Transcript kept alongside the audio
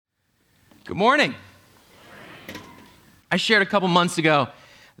Good morning. I shared a couple months ago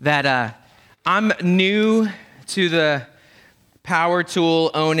that I'm new to the power tool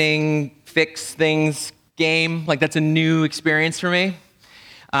owning, fix things game. Like that's a new experience for me.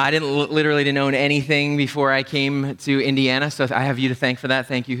 I literally didn't own anything before I came to Indiana, so I have you to thank for that.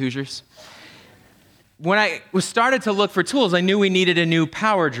 Thank you, Hoosiers. When I started to look for tools, I knew we needed a new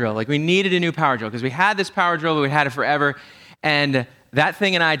power drill. Like we needed a new power drill because we had this power drill, but we had it forever, and that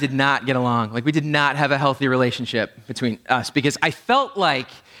thing and I did not get along. Like we did not have a healthy relationship between us because I felt like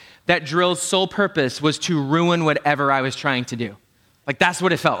that drill's sole purpose was to ruin whatever I was trying to do. Like that's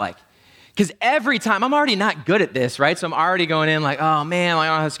what it felt like. Because every time, I'm already not good at this, right? So I'm already going in like, oh man, I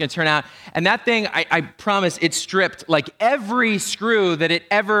don't know how it's gonna turn out. And that thing, I promise, it stripped like every screw that it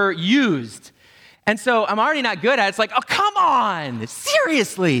ever used. And so I'm already not good at it. It's like, oh, come on,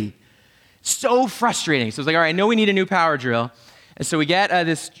 seriously. So frustrating. So it's like, all right, I know we need a new power drill. And so we get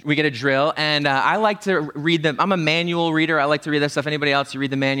a drill, and I like to read them. I'm a manual reader. I like to read that stuff. Anybody else, you read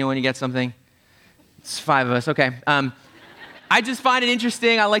the manual when you get something? It's 5 of us, okay. I just find it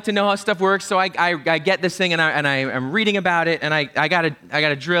interesting. I like to know how stuff works, so I get this thing, and I'm reading about it, and I got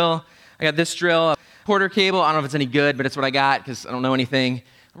a drill. I got this drill, a quarter cable. I don't know if it's any good, but it's what I got because I don't know anything.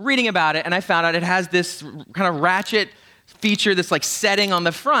 I'm reading about it, and I found out it has this kind of ratchet feature, this like setting on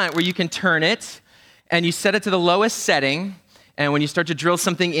the front where you can turn it, and you set it to the lowest setting. And when you start to drill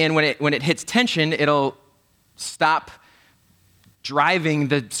something in, when it hits tension, it'll stop driving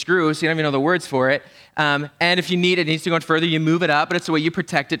the screw, so you don't even know the words for it. And if you need it needs to go in further, you move it up, but it's the way you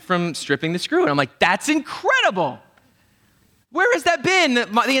protect it from stripping the screw. And I'm like, that's incredible. Where has that been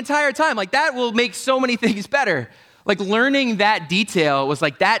the entire time? Like, that will make so many things better. Like, learning that detail was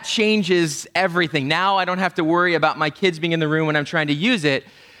like, that changes everything. Now I don't have to worry about my kids being in the room when I'm trying to use it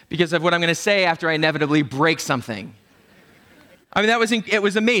because of what I'm going to say after I inevitably break something. I mean, it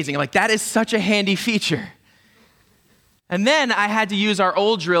was amazing. I'm like, that is such a handy feature. And then I had to use our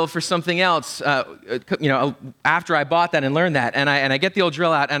old drill for something else, after I bought that and learned that. And I get the old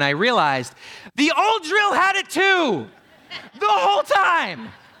drill out, and I realized the old drill had it too, the whole time.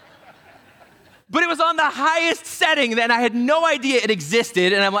 But it was on the highest setting, and I had no idea it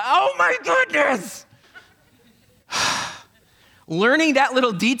existed. And I'm like, oh my goodness. Learning that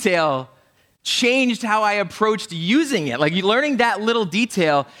little detail changed how I approached using it. Like learning that little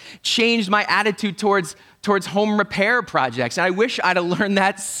detail changed my attitude towards home repair projects. And I wish I'd have learned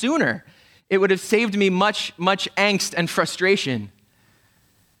that sooner. It would have saved me much, much angst and frustration.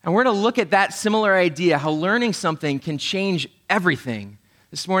 And we're going to look at that similar idea, how learning something can change everything.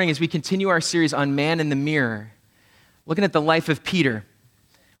 This morning as we continue our series on Man in the Mirror, looking at the life of Peter,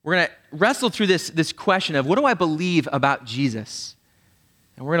 we're going to wrestle through this question of what do I believe about Jesus?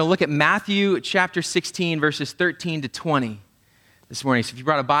 And we're going to look at Matthew chapter 16, verses 13 to 20 this morning. So if you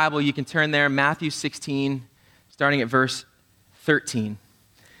brought a Bible, you can turn there, Matthew 16, starting at verse 13.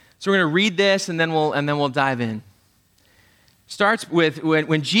 So we're going to read this, and then we'll dive in. Starts with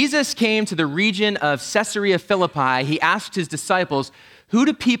when Jesus came to the region of Caesarea Philippi, he asked his disciples, "Who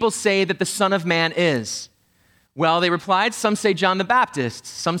do people say that the Son of Man is?" Well, they replied, "Some say John the Baptist,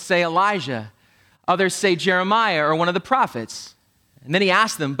 some say Elijah, others say Jeremiah or one of the prophets." And then he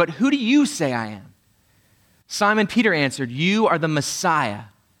asked them, "But who do you say I am?" Simon Peter answered, "You are the Messiah,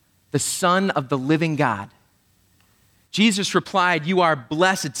 the Son of the living God." Jesus replied, "You are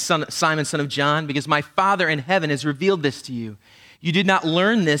blessed, Simon, son of John, because my Father in heaven has revealed this to you. You did not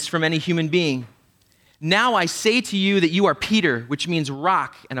learn this from any human being. Now I say to you that you are Peter, which means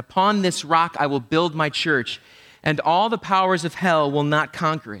rock, and upon this rock I will build my church, and all the powers of hell will not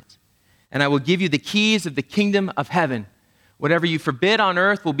conquer it. And I will give you the keys of the kingdom of heaven. Whatever you forbid on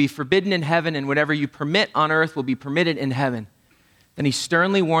earth will be forbidden in heaven, and whatever you permit on earth will be permitted in heaven." Then he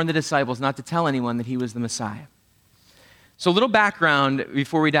sternly warned the disciples not to tell anyone that he was the Messiah. So a little background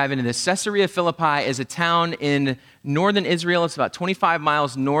before we dive into this. Caesarea Philippi is a town in northern Israel. It's about 25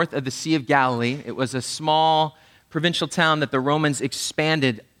 miles north of the Sea of Galilee. It was a small provincial town that the Romans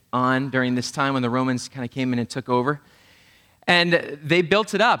expanded on during this time when the Romans kind of came in and took over. And they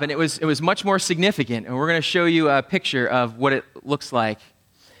built it up, and it was much more significant. And we're going to show you a picture of what it looks like.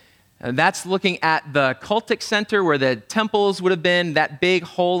 That's looking at the cultic center where the temples would have been. That big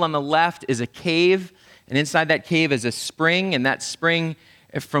hole on the left is a cave, and inside that cave is a spring. And that spring,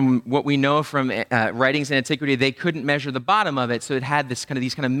 from what we know from writings in antiquity, they couldn't measure the bottom of it, so it had these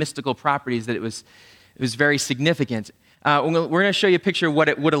kind of mystical properties that it was very significant. We're going to show you a picture of what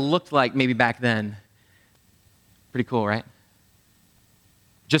it would have looked like maybe back then. Pretty cool, right?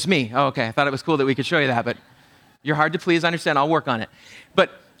 Just me. Oh, okay. I thought it was cool that we could show you that, but you're hard to please. I understand. I'll work on it.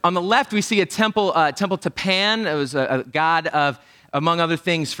 But on the left, we see a temple to Pan. It was a god of among other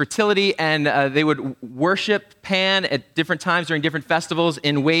things, fertility, and they would worship Pan at different times during different festivals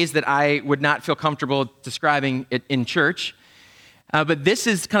in ways that I would not feel comfortable describing it in church. But this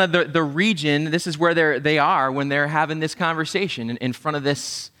is kind of the region, this is where they are when they're having this conversation in front of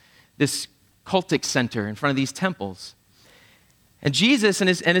this cultic center, in front of these temples. And Jesus and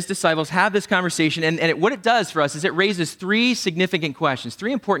his disciples have this conversation, and what it does for us is it raises three significant questions,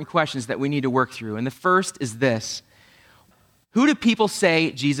 three important questions that we need to work through. And the first is this: who do people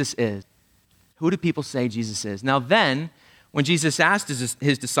say Jesus is? Who do people say Jesus is? Now then, when Jesus asked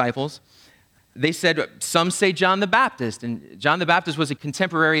his disciples, they said, some say John the Baptist. And John the Baptist was a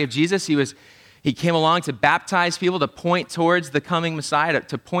contemporary of Jesus. He came along to baptize people, to point towards the coming Messiah,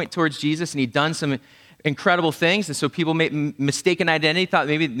 to point towards Jesus, and he'd done some incredible things, and so people made mistaken identity, thought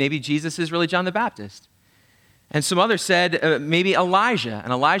maybe Jesus is really John the Baptist. And some others said maybe Elijah,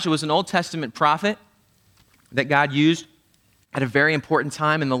 and Elijah was an Old Testament prophet that God used at a very important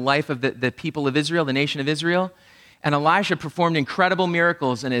time in the life of the people of Israel, the nation of Israel. And Elijah performed incredible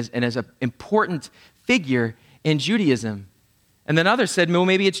miracles and is an important figure in Judaism. And then others said, well,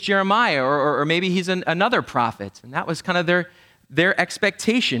 maybe it's Jeremiah, or maybe he's another prophet. And that was kind of their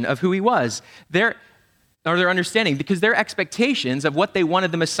expectation of who he was. Their understanding, because their expectations of what they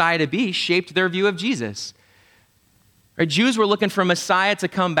wanted the Messiah to be shaped their view of Jesus. Right? Jews were looking for a Messiah to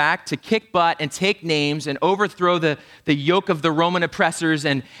come back, to kick butt and take names and overthrow the yoke of the Roman oppressors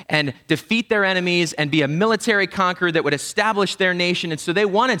and defeat their enemies and be a military conqueror that would establish their nation. And so they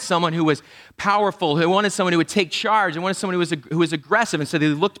wanted someone who was powerful, who wanted someone who would take charge, and wanted someone who was aggressive. And so they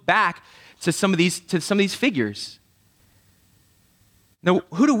looked back to some of these figures. Now,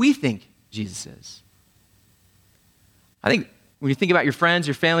 who do we think Jesus is? I think when you think about your friends,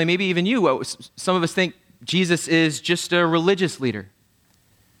 your family, maybe even you, some of us think Jesus is just a religious leader.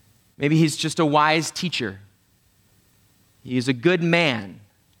 Maybe he's just a wise teacher. He's a good man.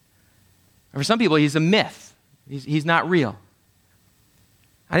 Or for some people, he's a myth. He's not real.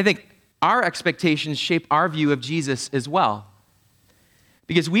 I think our expectations shape our view of Jesus as well.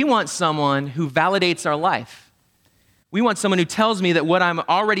 Because we want someone who validates our life. We want someone who tells me that what I'm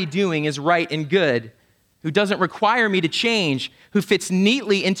already doing is right and good, who doesn't require me to change, who fits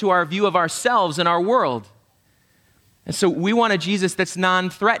neatly into our view of ourselves and our world. And so we want a Jesus that's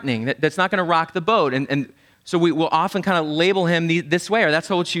non-threatening, that's not going to rock the boat. And so we will often kind of label him this way, or that's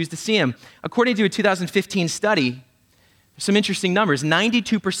how we'll choose to see him. According to a 2015 study, some interesting numbers.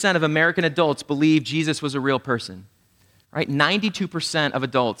 92% of American adults believe Jesus was a real person. Right? 92% of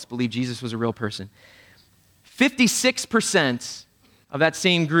adults believe Jesus was a real person. 56% of that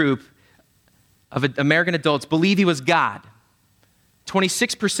same group of American adults believe he was God.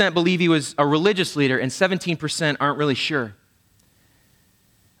 26% believe he was a religious leader, and 17% aren't really sure.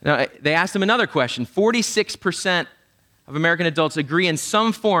 Now, they asked him another question. 46% of American adults agree in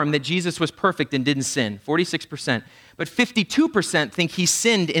some form that Jesus was perfect and didn't sin. 46%. But 52% think he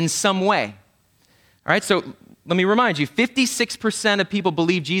sinned in some way. All right, so let me remind you, 56% of people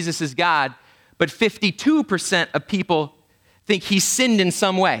believe Jesus is God, but 52% of people think he sinned in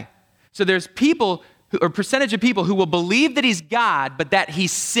some way. So there's percentage of people who will believe that he's God, but that he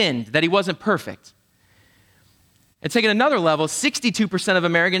sinned, that he wasn't perfect. And taking another level, 62% of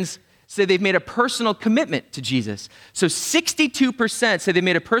Americans say they've made a personal commitment to Jesus. So 62% say they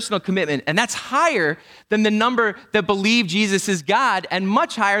made a personal commitment, and that's higher than the number that believe Jesus is God, and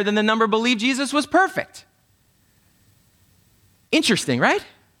much higher than the number believe Jesus was perfect. Interesting, right?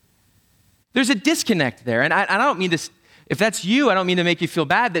 There's a disconnect there, and I don't mean this. If that's you, I don't mean to make you feel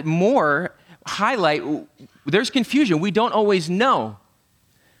bad, that more highlight, there's confusion. We don't always know.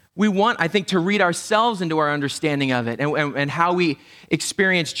 We want, I think, to read ourselves into our understanding of it and how we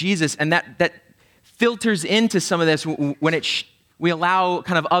experience Jesus, and that filters into some of this when we allow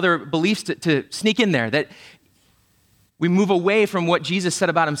kind of other beliefs to sneak in there, that we move away from what Jesus said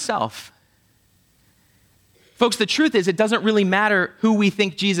about himself. Folks, the truth is it doesn't really matter who we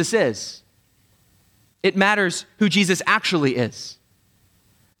think Jesus is. It matters who Jesus actually is.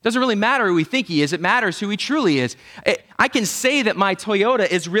 It doesn't really matter who we think he is. It matters who he truly is. I can say that my Toyota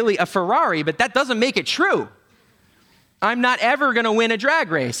is really a Ferrari, but that doesn't make it true. I'm not ever going to win a drag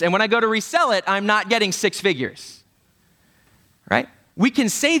race. And when I go to resell it, I'm not getting six figures. Right? We can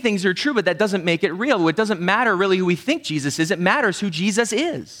say things are true, but that doesn't make it real. It doesn't matter really who we think Jesus is. It matters who Jesus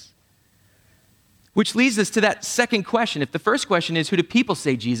is. Which leads us to that second question. If the first question is, who do people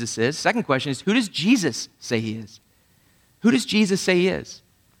say Jesus is? Second question is, who does Jesus say he is? Who does Jesus say he is?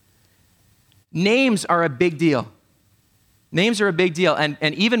 Names are a big deal. Names are a big deal. And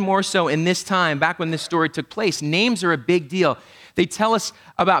even more so in this time, back when this story took place, names are a big deal. They tell us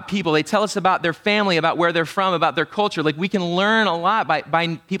about people. They tell us about their family, about where they're from, about their culture. Like we can learn a lot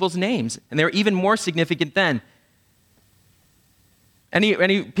by people's names, and they're even more significant then.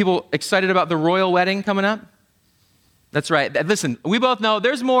 Any people excited about the royal wedding coming up? That's right. Listen, we both know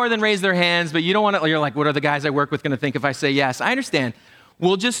there's more than raise their hands, but you don't want to, you're like, what are the guys I work with going to think if I say yes? I understand.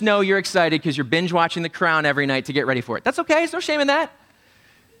 We'll just know you're excited because you're binge watching The Crown every night to get ready for it. That's okay. There's no shame in that.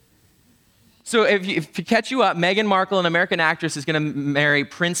 So if you catch you up, Meghan Markle, an American actress, is going to marry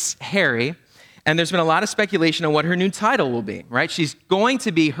Prince Harry, and there's been a lot of speculation on what her new title will be, right? She's going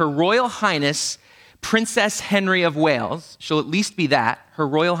to be Her Royal Highness Princess Henry of Wales. She'll at least be that, Her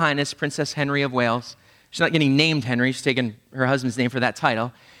Royal Highness Princess Henry of Wales. She's not getting named Henry. She's taken her husband's name for that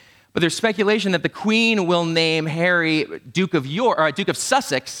title. But there's speculation that the Queen will name Harry Duke of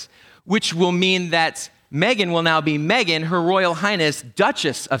Sussex, which will mean that Meghan will now be Meghan, Her Royal Highness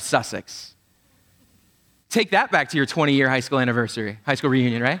Duchess of Sussex. Take that back to your 20-year high school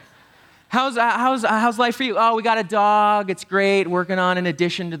reunion, right? How's life for you? Oh, we got a dog. It's great. Working on an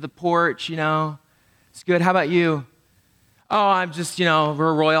addition to the porch, It's good. How about you? Oh, I'm just,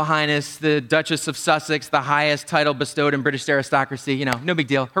 Her Royal Highness, the Duchess of Sussex, the highest title bestowed in British aristocracy. No big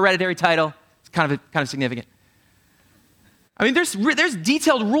deal. Hereditary title. It's kind of significant. I mean, there's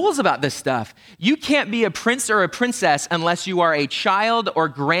detailed rules about this stuff. You can't be a prince or a princess unless you are a child or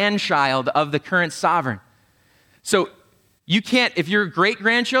grandchild of the current sovereign. So you can't, if you're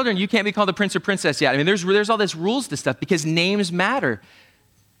great-grandchildren, you can't be called a prince or princess yet. I mean, there's all this rules to stuff because names matter.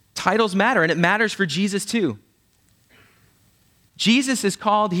 Titles matter, and it matters for Jesus too. Jesus is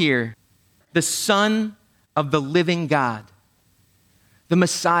called here the Son of the living God, the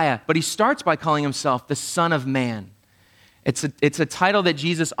Messiah, but he starts by calling himself the Son of Man. It's a title that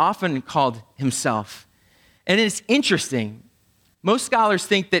Jesus often called himself. And it's interesting. Most scholars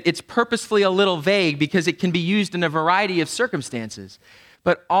think that it's purposefully a little vague because it can be used in a variety of circumstances.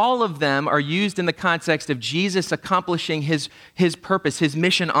 But all of them are used in the context of Jesus accomplishing his purpose, his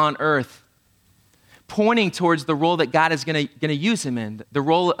mission on earth, pointing towards the role that God is going to use him in, the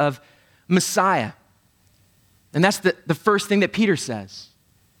role of Messiah. And that's the first thing that Peter says.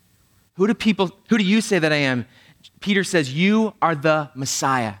 Who do you say that I am? Peter says, you are the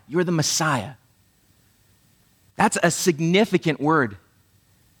Messiah. You are the Messiah. That's a significant word.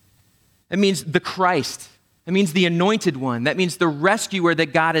 It means the Christ. It means the anointed one. That means the rescuer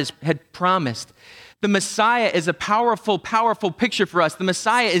that God had promised. The Messiah is a powerful, powerful picture for us. The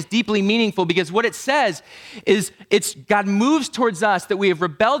Messiah is deeply meaningful because what it says is God moves towards us, that we have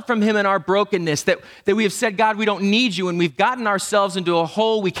rebelled from him in our brokenness, that we have said, God, we don't need you, and we've gotten ourselves into a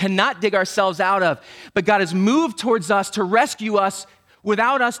hole we cannot dig ourselves out of. But God has moved towards us to rescue us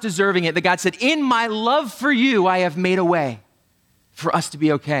without us deserving it. That God said, in my love for you, I have made a way for us to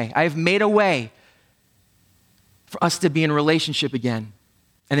be okay. I have made a way for us to be in relationship again.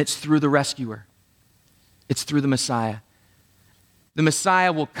 And it's through the rescuer. It's through the Messiah. The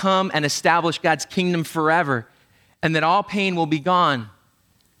Messiah will come and establish God's kingdom forever, and that all pain will be gone.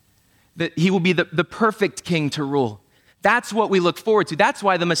 That he will be the perfect king to rule. That's what we look forward to. That's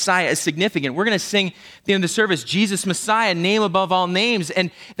why the Messiah is significant. We're going to sing at the end of the service, Jesus Messiah, name above all names.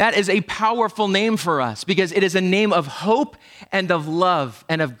 And that is a powerful name for us because it is a name of hope and of love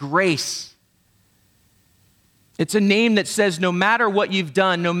and of grace. It's a name that says no matter what you've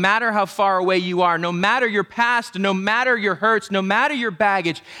done, no matter how far away you are, no matter your past, no matter your hurts, no matter your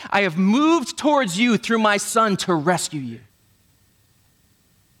baggage, I have moved towards you through my Son to rescue you.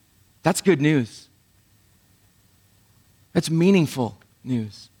 That's good news. That's meaningful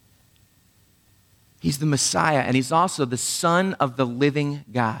news. He's the Messiah, and he's also the Son of the living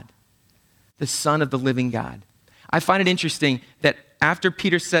God. The Son of the living God. I find it interesting that after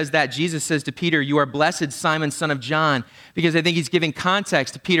Peter says that, Jesus says to Peter, you are blessed, Simon, son of John, because I think he's giving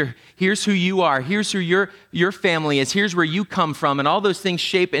context to Peter. Here's who you are. Here's who your family is. Here's where you come from. And all those things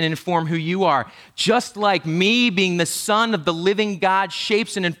shape and inform who you are. Just like me being the Son of the living God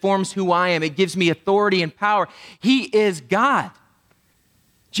shapes and informs who I am. It gives me authority and power. He is God.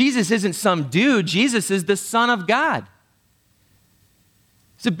 Jesus isn't some dude. Jesus is the Son of God.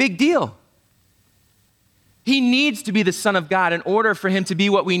 It's a big deal. He needs to be the Son of God in order for him to be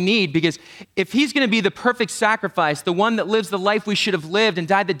what we need, because if he's going to be the perfect sacrifice, the one that lives the life we should have lived and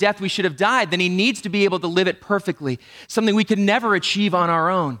died the death we should have died, then he needs to be able to live it perfectly, something we could never achieve on our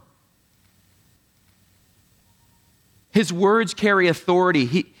own. His words carry authority.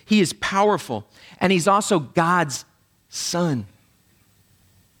 He is powerful, and he's also God's Son.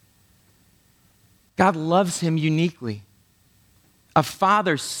 God loves him uniquely. A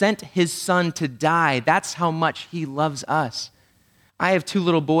father sent his son to die. That's how much he loves us. I have 2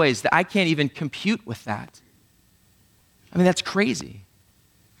 little boys that I can't even compute with that. I mean, that's crazy.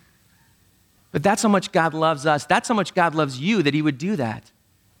 But that's how much God loves us. That's how much God loves you, that he would do that.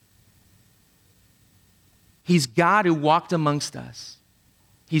 He's God who walked amongst us.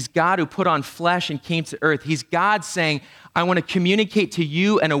 He's God who put on flesh and came to earth. He's God saying, I want to communicate to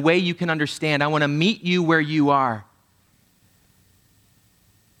you in a way you can understand. I want to meet you where you are.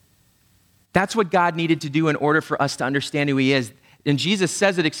 That's what God needed to do in order for us to understand who he is. And Jesus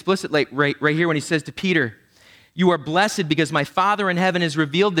says it explicitly right here when he says to Peter, you are blessed because my Father in heaven has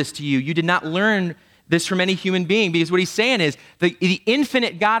revealed this to you. You did not learn this from any human being. Because what he's saying is the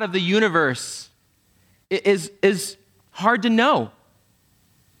infinite God of the universe is hard to know.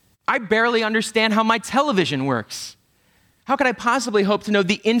 I barely understand how my television works. How could I possibly hope to know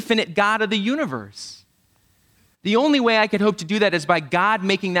the infinite God of the universe? The only way I could hope to do that is by God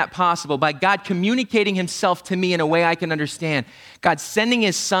making that possible, by God communicating himself to me in a way I can understand. God sending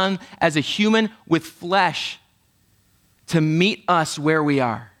his son as a human with flesh to meet us where we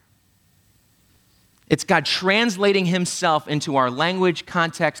are. It's God translating himself into our language,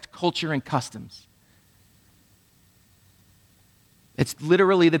 context, culture, and customs. It's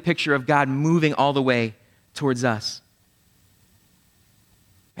literally the picture of God moving all the way towards us.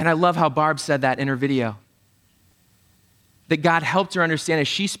 And I love how Barb said that in her video. That God helped her understand as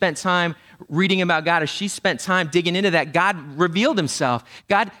she spent time reading about God, as she spent time digging into that, God revealed himself.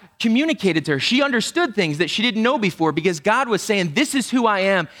 God communicated to her. She understood things that she didn't know before because God was saying, this is who I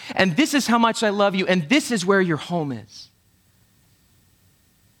am, and this is how much I love you, and this is where your home is.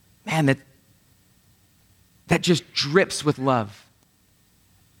 Man, that just drips with love.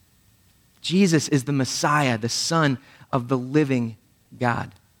 Jesus is the Messiah, the Son of the living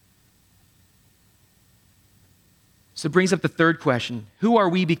God. So it brings up the third question. Who are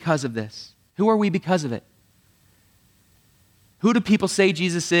we because of this? Who are we because of it? Who do people say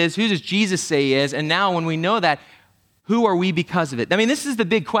Jesus is? Who does Jesus say he is? And now when we know that, who are we because of it? I mean, this is the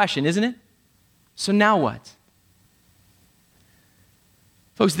big question, isn't it? So now what?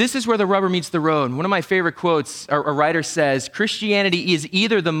 Folks, this is where the rubber meets the road. One of my favorite quotes, a writer says, Christianity is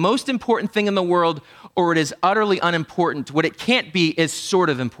either the most important thing in the world or it is utterly unimportant. What it can't be is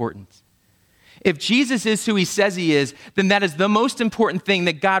sort of important. If Jesus is who he says he is, then that is the most important thing,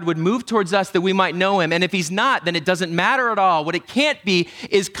 that God would move towards us that we might know him. And if he's not, then it doesn't matter at all. What it can't be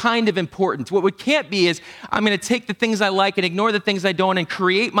is kind of important. What it can't be is I'm going to take the things I like and ignore the things I don't and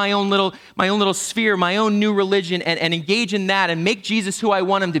create my own little sphere, my own new religion and engage in that and make Jesus who I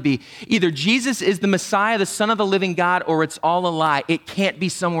want him to be. Either Jesus is the Messiah, the Son of the living God, or it's all a lie. It can't be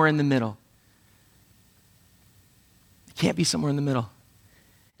somewhere in the middle. It can't be somewhere in the middle.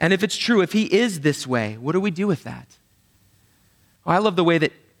 And if it's true, if he is this way, what do we do with that? Well, I love the way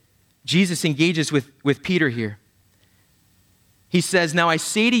that Jesus engages with Peter here. He says, now I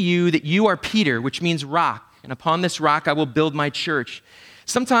say to you that you are Peter, which means rock, and upon this rock I will build my church.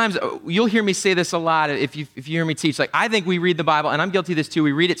 Sometimes you'll hear me say this a lot if you hear me teach. Like, I think we read the Bible, and I'm guilty of this too.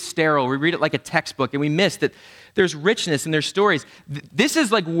 We read it sterile. We read it like a textbook, and we miss that there's richness and there's stories. This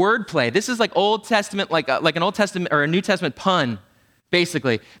is like wordplay. This is like Old Testament, like an Old Testament or a New Testament pun.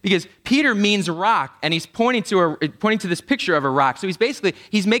 Basically, because Peter means rock, and he's pointing to this picture of a rock. So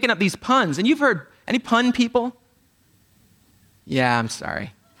he's making up these puns. And you've heard any pun people? Yeah, I'm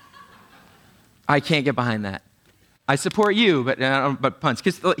sorry. I can't get behind that. I support you, but puns.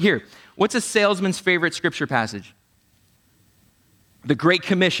 Because here, what's a salesman's favorite scripture passage? The Great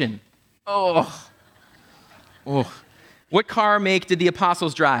Commission. Oh. What car make did the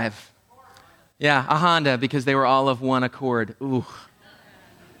apostles drive? Yeah, a Honda, because they were all of one accord. Ooh.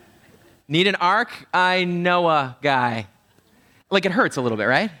 Need an ark? I know a guy. Like, it hurts a little bit,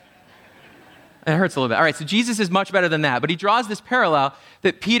 right? It hurts a little bit. All right, so Jesus is much better than that. But he draws this parallel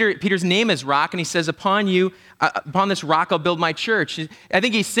that Peter's name is rock, and he says, upon this rock I'll build my church. I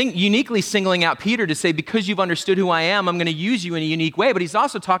think he's uniquely singling out Peter to say, because you've understood who I am, I'm going to use you in a unique way. But he's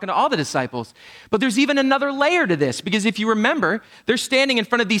also talking to all the disciples. But there's even another layer to this, because if you remember, they're standing in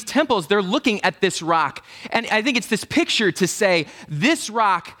front of these temples. They're looking at this rock. And I think it's this picture to say, this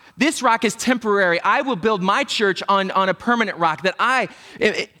rock is temporary. I will build my church on a permanent rock. That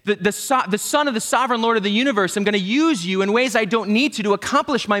the Son of the sovereign Lord of the universe, I'm going to use you in ways I don't need to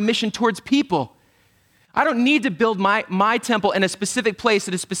accomplish my mission towards people. I don't need to build my temple in a specific place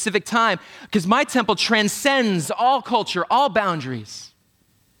at a specific time, because my temple transcends all culture, all boundaries.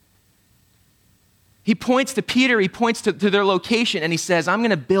 He points to Peter, he points to their location, and he says, I'm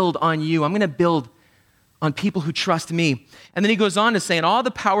going to build on you. I'm going to build on people who trust me. And then he goes on to say, and all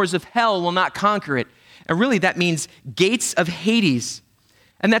the powers of hell will not conquer it. And really that means gates of Hades.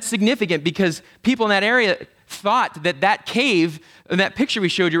 And that's significant because people in that area thought that that cave, that picture we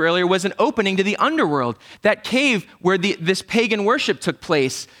showed you earlier, was an opening to the underworld. That cave where this pagan worship took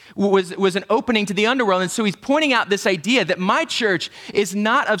place was an opening to the underworld. And so he's pointing out this idea that my church is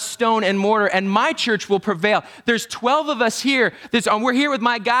not of stone and mortar, and my church will prevail. There's 12 of us here. We're here with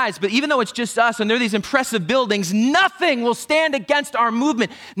my guys, but even though it's just us and there are these impressive buildings, nothing will stand against our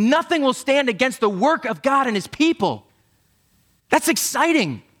movement. Nothing will stand against the work of God and his people. That's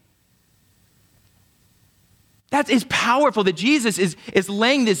exciting. That is powerful that Jesus is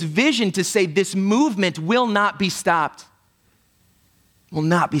laying this vision to say this movement will not be stopped. Will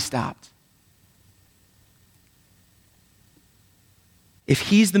not be stopped. If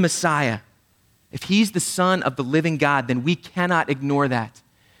he's the Messiah, if he's the Son of the living God, then we cannot ignore that.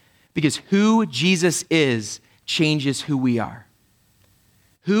 Because who Jesus is changes who we are.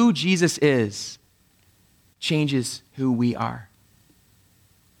 Who Jesus is changes who we are.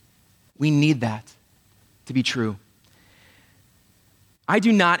 We need that to be true. I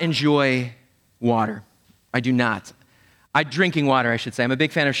do not enjoy water. I do not. Drinking water, I should say. I'm a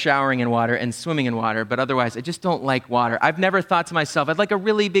big fan of showering in water and swimming in water, but otherwise, I just don't like water. I've never thought to myself, I'd like a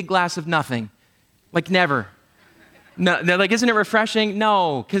really big glass of nothing. Like never. No, they're like, isn't it refreshing?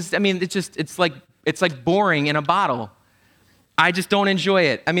 No, because I mean, it's like boring in a bottle. I just don't enjoy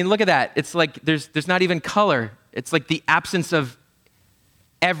it. I mean, look at that. It's like there's not even color. It's like the absence of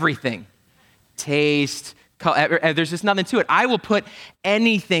everything. Taste, color, there's just nothing to it. I will put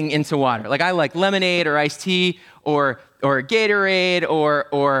anything into water. Like I like lemonade or iced tea or Gatorade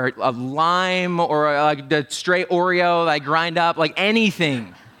or a lime or like the straight Oreo that I grind up, like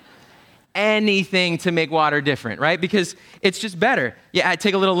anything. Anything to make water different, right? Because it's just better. Yeah, I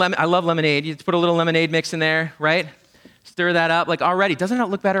take a little lemon. I love lemonade. You just put a little lemonade mix in there, right? Stir that up. Like already, doesn't it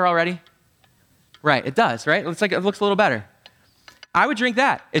look better already? Right, it does, right? It's like it looks a little better. I would drink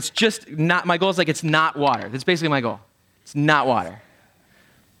that. It's just not, my goal is like it's not water. That's basically my goal. It's not water.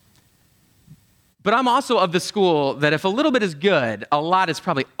 But I'm also of the school that if a little bit is good, a lot is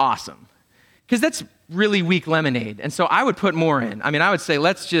probably awesome. Because that's really weak lemonade. And so I would put more in. I mean, I would say,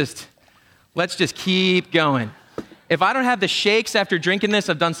 let's just keep going. If I don't have the shakes after drinking this,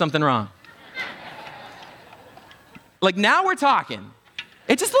 I've done something wrong. Like now we're talking.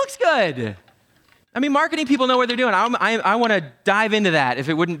 It just looks good. I mean, marketing people know what they're doing. I want to dive into that if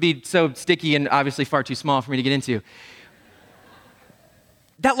it wouldn't be so sticky and obviously far too small for me to get into.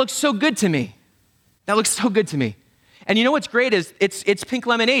 That looks so good to me. That looks so good to me. And you know what's great is it's pink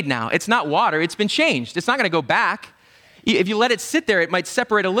lemonade now. It's not water. It's been changed. It's not going to go back. If you let it sit there, it might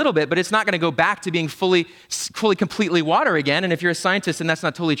separate a little bit, but it's not going to go back to being fully, completely water again. And if you're a scientist and that's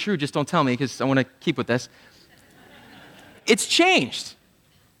not totally true, just don't tell me because I want to keep with this. It's changed.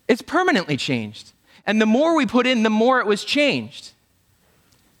 It's permanently changed. And the more we put in, the more it was changed.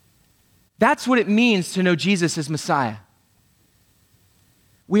 That's what it means to know Jesus as Messiah.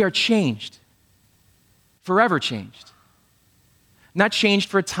 We are changed. Forever changed. Not changed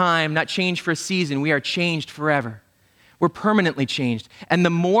for a time, not changed for a season. We are changed forever. We're permanently changed. And the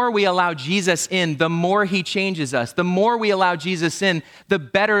more we allow Jesus in, the more he changes us. The more we allow Jesus in, the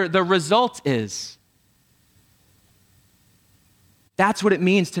better the result is. That's what it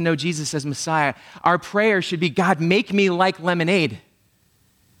means to know Jesus as Messiah. Our prayer should be, God, make me like lemonade.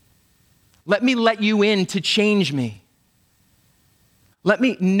 Let me let you in to change me. Let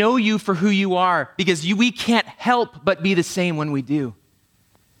me know you for who you are, because we can't help but be the same when we do.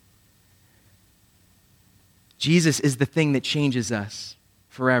 Jesus is the thing that changes us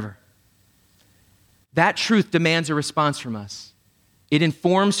forever. That truth demands a response from us. It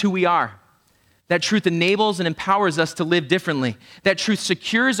informs who we are. That truth enables and empowers us to live differently. That truth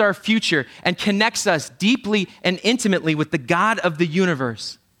secures our future and connects us deeply and intimately with the God of the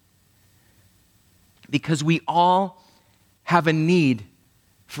universe. Because we all have a need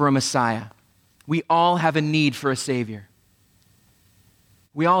for a Messiah. We all have a need for a Savior.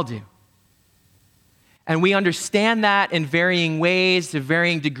 We all do. And we understand that in varying ways, to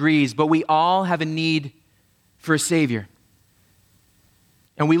varying degrees, but we all have a need for a Savior.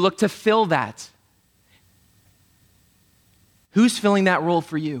 And we look to fill that. Who's filling that role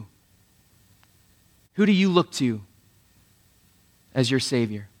for you? Who do you look to as your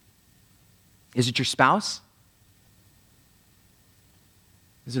Savior? Is it your spouse?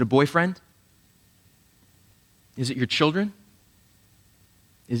 Is it a boyfriend? Is it your children?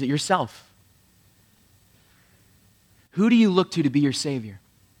 Is it yourself? Who do you look to be your Savior?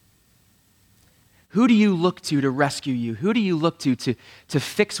 Who do you look to rescue you? Who do you look to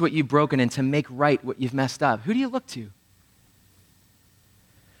fix what you've broken and to make right what you've messed up? Who do you look to?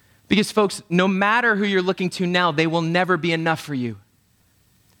 Because folks, no matter who you're looking to now, they will never be enough for you.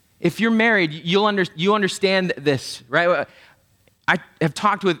 If you're married, you understand this, right? I have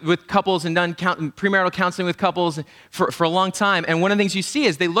talked with couples and done premarital counseling with couples for a long time. And one of the things you see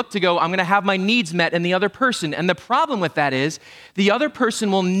is they look to go, I'm going to have my needs met in the other person. And the problem with that is the other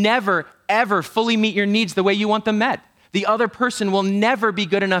person will never, ever fully meet your needs the way you want them met. The other person will never be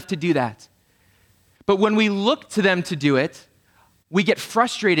good enough to do that. But when we look to them to do it, we get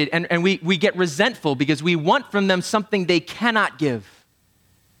frustrated and we get resentful because we want from them something they cannot give.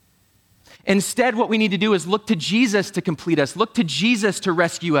 Instead, what we need to do is look to Jesus to complete us, look to Jesus to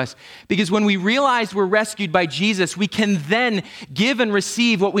rescue us. Because when we realize we're rescued by Jesus, we can then give and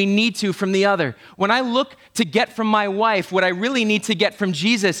receive what we need to from the other. When I look to get from my wife what I really need to get from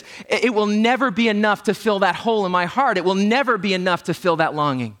Jesus, it will never be enough to fill that hole in my heart. It will never be enough to fill that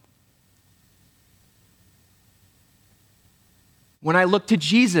longing. When I look to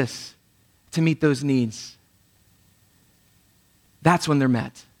Jesus to meet those needs, that's when they're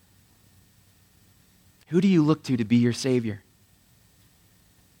met. Who do you look to be your Savior?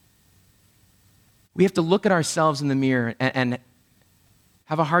 We have to look at ourselves in the mirror and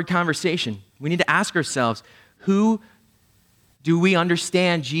have a hard conversation. We need to ask ourselves, who do we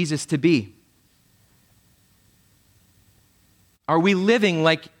understand Jesus to be? Are we living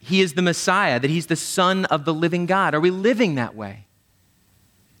like he is the Messiah, that he's the Son of the living God? Are we living that way?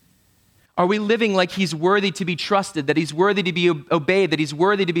 Are we living like he's worthy to be trusted, that he's worthy to be obeyed, that he's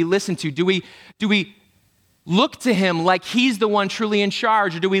worthy to be listened to? Do we look to him like he's the one truly in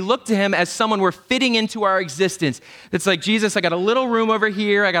charge, or do we look to him as someone we're fitting into our existence? It's like, Jesus, I got a little room over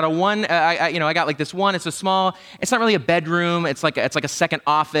here. I got I got like this one. It's a small. It's not really a bedroom. It's like a second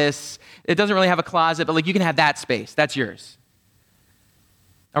office. It doesn't really have a closet, but like you can have that space. That's yours.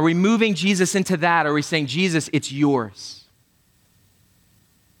 Are we moving Jesus into that? Or are we saying, Jesus, it's yours?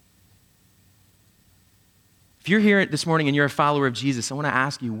 If you're here this morning and you're a follower of Jesus, I want to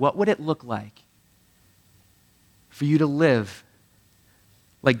ask you, what would it look like for you to live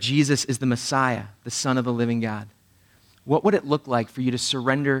like Jesus is the Messiah, the Son of the living God? What would it look like for you to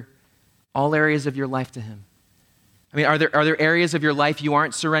surrender all areas of your life to him? I mean, are there areas of your life you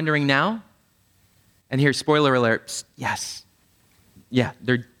aren't surrendering now? And here, spoiler alert, yes. Yeah,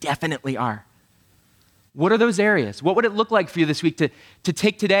 there definitely are. What are those areas? What would it look like for you this week to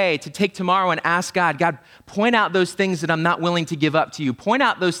take today, to take tomorrow and ask God, point out those things that I'm not willing to give up to you. Point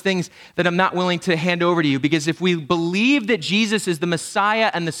out those things that I'm not willing to hand over to you. Because if we believe that Jesus is the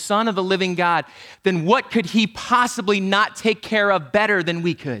Messiah and the Son of the living God, then what could he possibly not take care of better than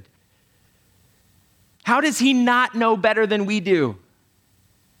we could? How does he not know better than we do?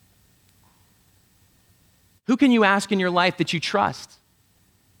 Who can you ask in your life that you trust?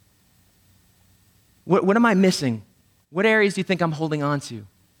 What am I missing? What areas do you think I'm holding on to?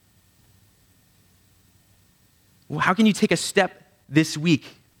 How can you take a step this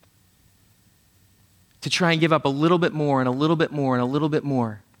week to try and give up a little bit more and a little bit more and a little bit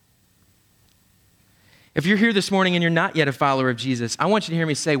more? If you're here this morning and you're not yet a follower of Jesus, I want you to hear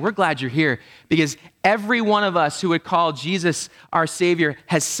me say, we're glad you're here, because every one of us who would call Jesus our Savior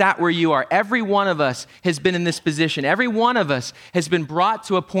has sat where you are. Every one of us has been in this position. Every one of us has been brought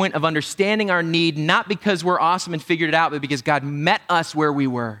to a point of understanding our need, not because we're awesome and figured it out, but because God met us where we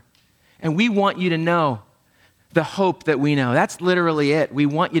were. And we want you to know the hope that we know. That's literally it. We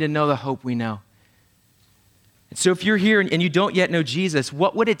want you to know the hope we know. And so if you're here and you don't yet know Jesus,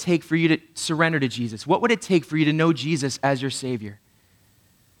 what would it take for you to surrender to Jesus? What would it take for you to know Jesus as your Savior?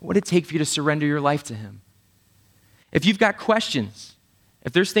 What would it take for you to surrender your life to him? If you've got questions,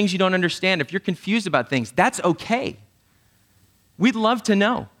 if there's things you don't understand, if you're confused about things, that's okay. We'd love to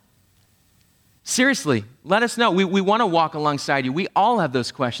know. Seriously, let us know. We want to walk alongside you. We all have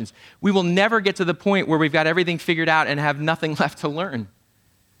those questions. We will never get to the point where we've got everything figured out and have nothing left to learn.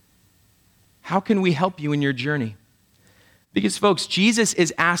 How can we help you in your journey? Because, folks, Jesus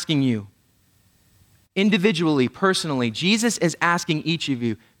is asking you individually, personally, Jesus is asking each of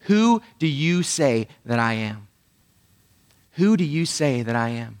you, who do you say that I am? Who do you say that I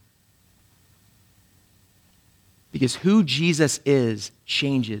am? Because who Jesus is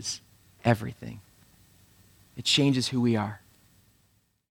changes everything. It changes who we are.